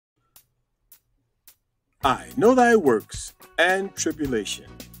I know thy works, and tribulation,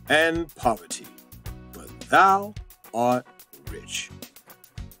 and poverty, but thou art rich.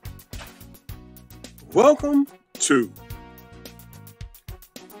 Welcome to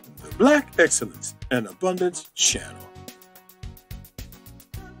the Black Excellence and Abundance Channel.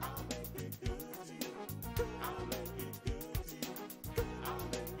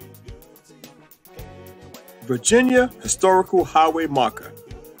 Virginia Historical Highway Marker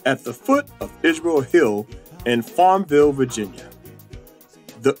at the foot of Israel Hill in Farmville, Virginia.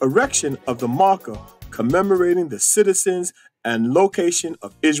 The erection of the marker commemorating the citizens and location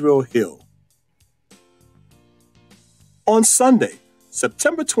of Israel Hill. On Sunday,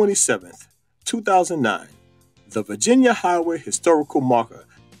 September 27th, 2009, the Virginia Highway Historical Marker,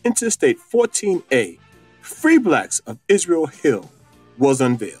 Interstate 14A, Free Blacks of Israel Hill, was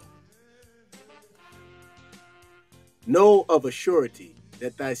unveiled. Know of a surety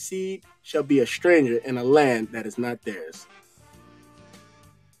that thy seed shall be a stranger in a land that is not theirs.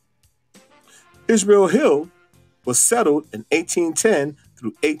 Israel Hill was settled in 1810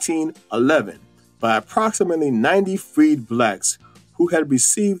 through 1811 by approximately 90 freed blacks who had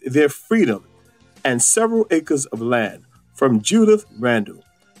received their freedom and several acres of land from Judith Randall,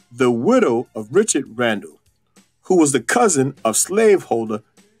 the widow of Richard Randall, who was the cousin of slaveholder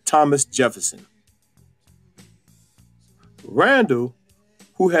Thomas Jefferson. Randall,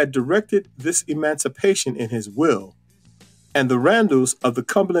 who had directed this emancipation in his will, and the Randalls of the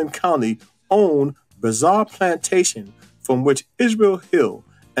Cumberland County owned Bazaar Plantation, from which Israel Hill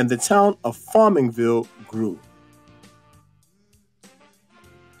and the town of Farmingville grew.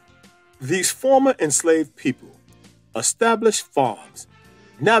 These former enslaved people established farms,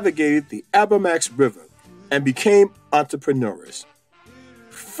 navigated the Appomattox River, and became entrepreneurs.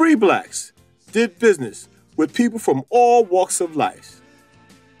 Free blacks did business with people from all walks of life.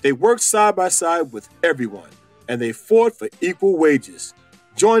 They worked side by side with everyone, and they fought for equal wages,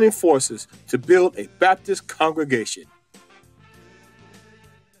 joining forces to build a Baptist congregation.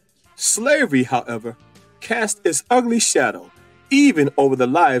 Slavery, however, cast its ugly shadow even over the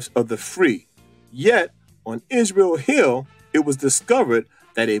lives of the free. Yet, on Israel Hill, it was discovered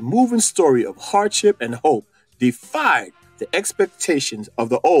that a moving story of hardship and hope defied the expectations of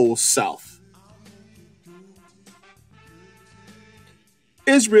the Old South.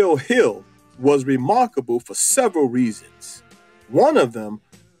 Israel Hill was remarkable for several reasons. One of them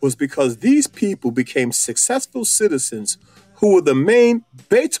was because these people became successful citizens who were the main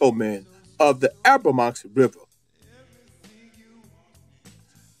Beto-men of the Appomattox River.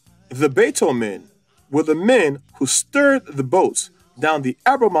 The Beto-men were the men who stirred the boats down the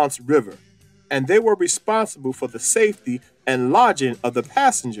Appomattox River, and they were responsible for the safety and lodging of the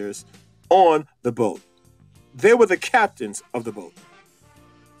passengers on the boat. They were the captains of the boat.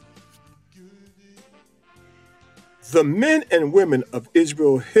 The men and women of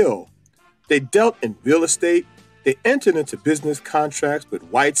Israel Hill, they dealt in real estate, they entered into business contracts with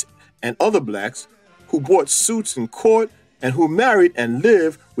whites and other blacks who bought suits in court and who married and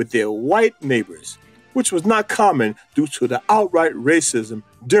lived with their white neighbors, which was not common due to the outright racism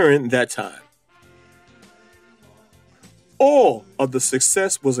during that time. All of the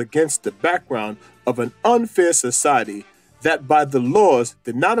success was against the background of an unfair society that by the laws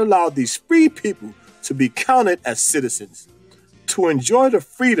did not allow these free people to be counted as citizens, to enjoy the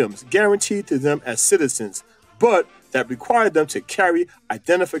freedoms guaranteed to them as citizens, but that required them to carry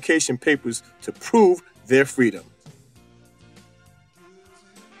identification papers to prove their freedom.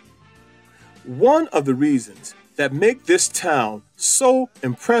 One of the reasons that make this town so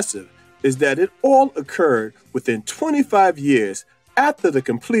impressive is that it all occurred within 25 years after the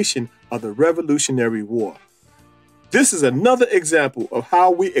completion of the Revolutionary War. This is another example of how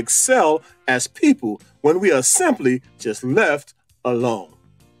we excel as people when we are simply just left alone.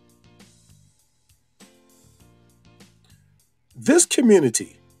 This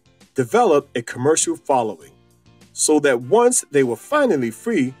community developed a commercial following so that once they were finally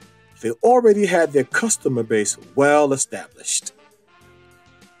free, they already had their customer base well established.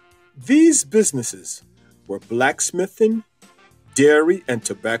 These businesses were blacksmithing, dairy and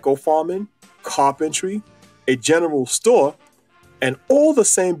tobacco farming, carpentry, a general store, and all the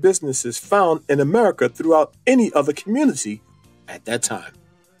same businesses found in America throughout any other community at that time.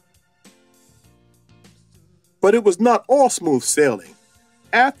 But it was not all smooth sailing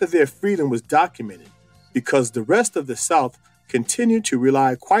after their freedom was documented, because the rest of the South continued to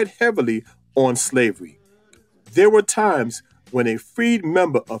rely quite heavily on slavery. There were times when a freed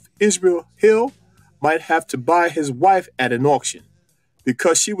member of Israel Hill might have to buy his wife at an auction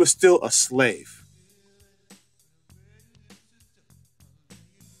because she was still a slave.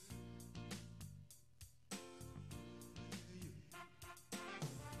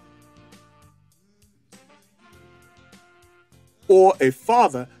 or a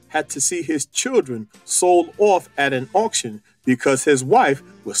father had to see his children sold off at an auction because his wife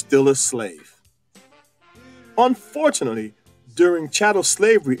was still a slave. Unfortunately, during chattel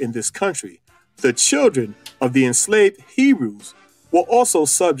slavery in this country, the children of the enslaved Hebrews were also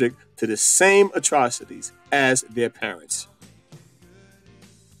subject to the same atrocities as their parents.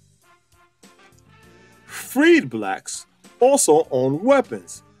 Freed blacks also owned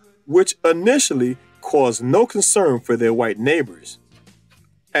weapons, which initially caused no concern for their white neighbors,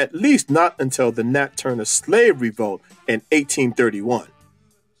 at least not until the Nat Turner slave revolt in 1831.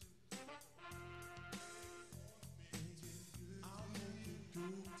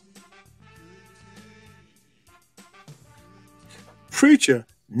 Preacher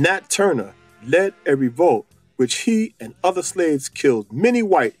Nat Turner led a revolt which he and other slaves killed many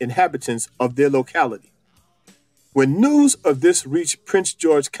white inhabitants of their locality. When news of this reached Prince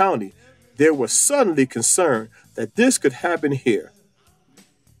George County, there was suddenly concern that this could happen here.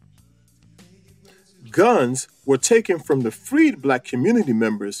 Guns were taken from the freed black community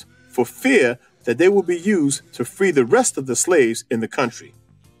members for fear that they would be used to free the rest of the slaves in the country.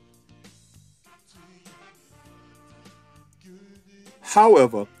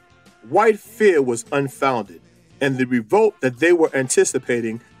 However, white fear was unfounded, and the revolt that they were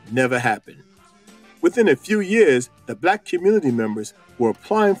anticipating never happened. Within a few years, the black community members were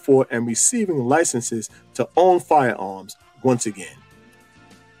applying for and receiving licenses to own firearms once again.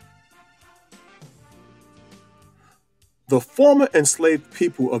 The former enslaved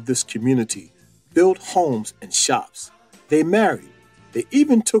people of this community built homes and shops. They married. They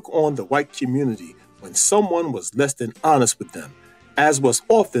even took on the white community when someone was less than honest with them, as was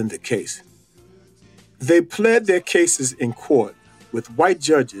often the case. They pled their cases in court with white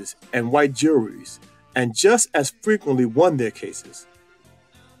judges and white juries, and just as frequently won their cases,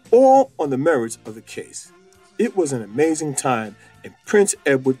 all on the merits of the case. It was an amazing time in Prince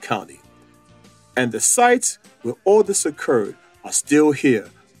Edward County, and the sites where all this occurred are still here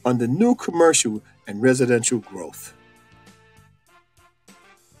under new commercial and residential growth.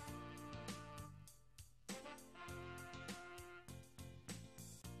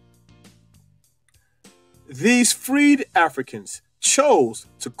 These freed Africans chose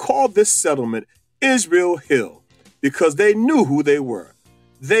to call this settlement Israel Hill because they knew who they were.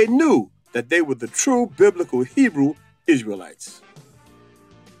 They knew that they were the true biblical Hebrew Israelites.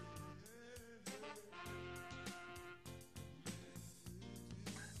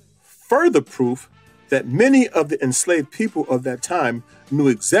 Further proof that many of the enslaved people of that time knew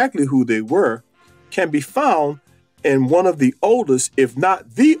exactly who they were can be found in one of the oldest, if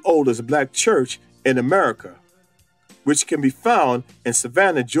not the oldest, black church in America, which can be found in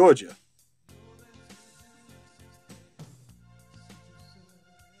Savannah, Georgia.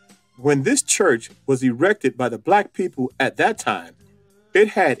 When this church was erected by the black people at that time, it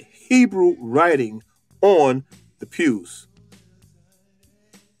had Hebrew writing on the pews.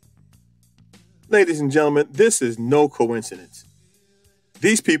 Ladies and gentlemen, this is no coincidence.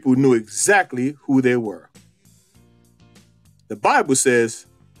 These people knew exactly who they were. The Bible says,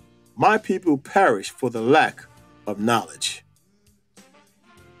 "My people perish for the lack of knowledge."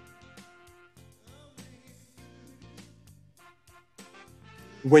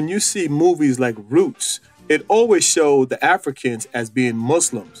 When you see movies like Roots, it always showed the Africans as being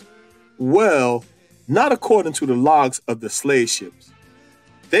Muslims. Well, not according to the logs of the slave ships.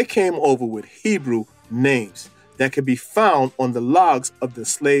 They came over with Hebrew names that could be found on the logs of the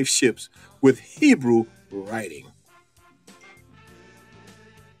slave ships with Hebrew writing.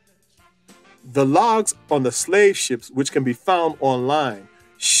 The logs on the slave ships, which can be found online,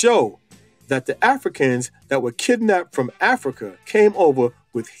 show that the Africans that were kidnapped from Africa came over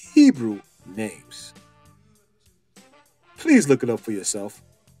with Hebrew names. Please look it up for yourself.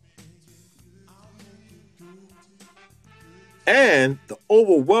 And the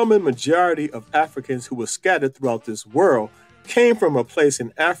overwhelming majority of Africans who were scattered throughout this world came from a place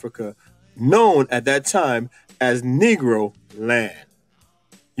in Africa known at that time as Negro land.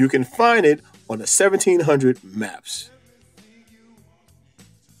 You can find it on the 1700 maps.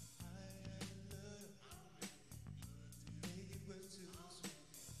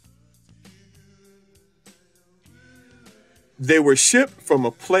 They were shipped from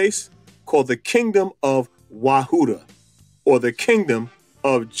a place called the Kingdom of Wahuda, or the Kingdom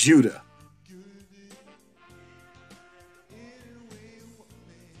of Judah.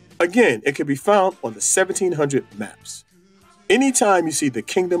 Again, it can be found on the 1700 maps. Anytime you see the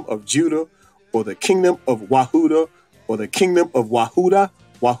Kingdom of Judah, or the Kingdom of Wahuda, or the Kingdom of Wahuda,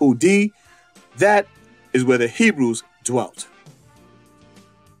 Wahudi, that is where the Hebrews dwelt.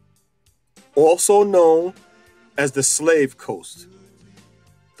 Also known as the slave coast,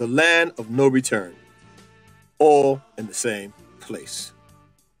 the land of no return, all in the same place.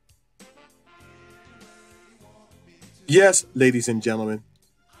 Yes, ladies and gentlemen,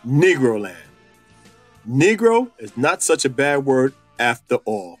 Negro land. Negro is not such a bad word after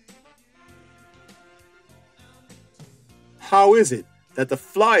all. How is it that the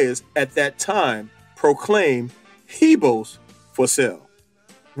flyers at that time proclaim Hebos for sale,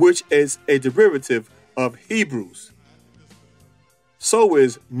 which is a derivative of Hebrews? So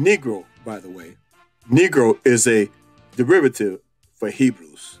is Negro, by the way. Negro is a derivative for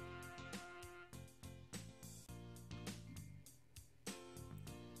Hebrews.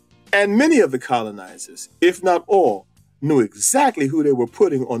 And many of the colonizers, if not all, knew exactly who they were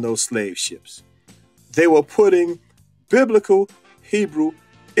putting on those slave ships. They were putting biblical Hebrew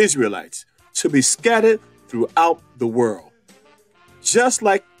Israelites to be scattered throughout the world, just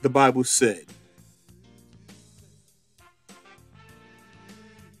like the Bible said.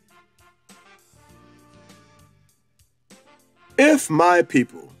 If my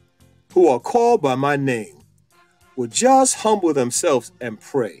people, who are called by my name, would just humble themselves and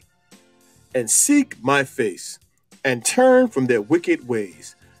pray, and seek my face, and turn from their wicked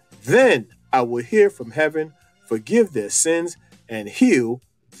ways, then I will hear from heaven, forgive their sins, and heal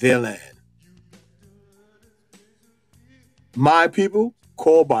their land. My people,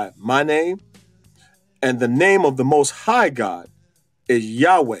 called by my name, and the name of the Most High God is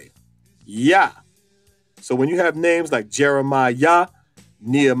Yahweh, Yah. So when you have names like Jeremiah,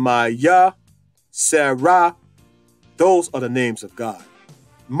 Nehemiah, Sarah, those are the names of God.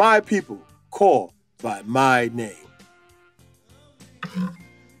 My people, called by my name.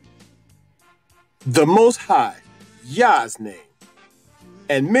 The Most High, Yah's name.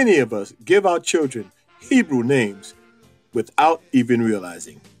 And many of us give our children Hebrew names without even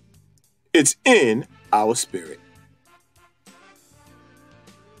realizing. It's in our spirit.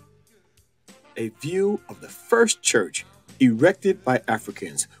 A view of the first church erected by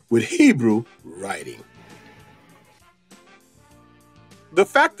Africans with Hebrew writing. The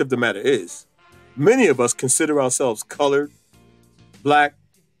fact of the matter is, many of us consider ourselves colored, black,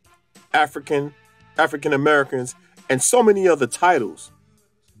 African, African Americans, and so many other titles.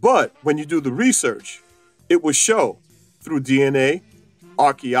 But when you do the research, it will show through DNA,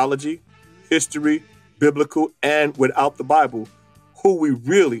 archaeology, history, biblical, and without the Bible, who we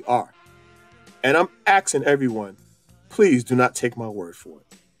really are. And I'm asking everyone, please do not take my word for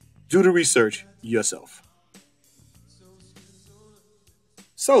it. Do the research yourself.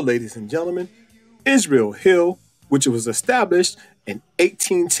 So, ladies and gentlemen, Israel Hill, which was established in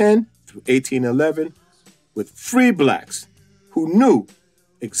 1810 through 1811 with free blacks who knew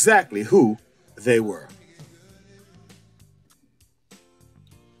exactly who they were.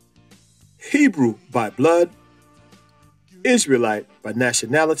 Hebrew by blood, Israelite by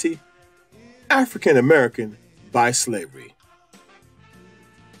nationality, African American by slavery.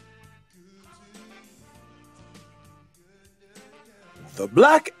 The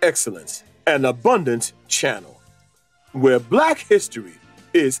Black Excellence and Abundance Channel, where Black history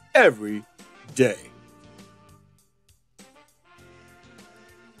is every day.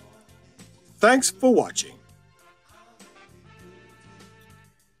 Thanks for watching.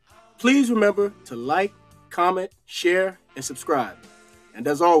 Please remember to like, comment, share, and subscribe. And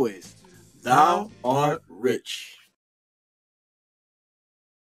as always, thou art rich.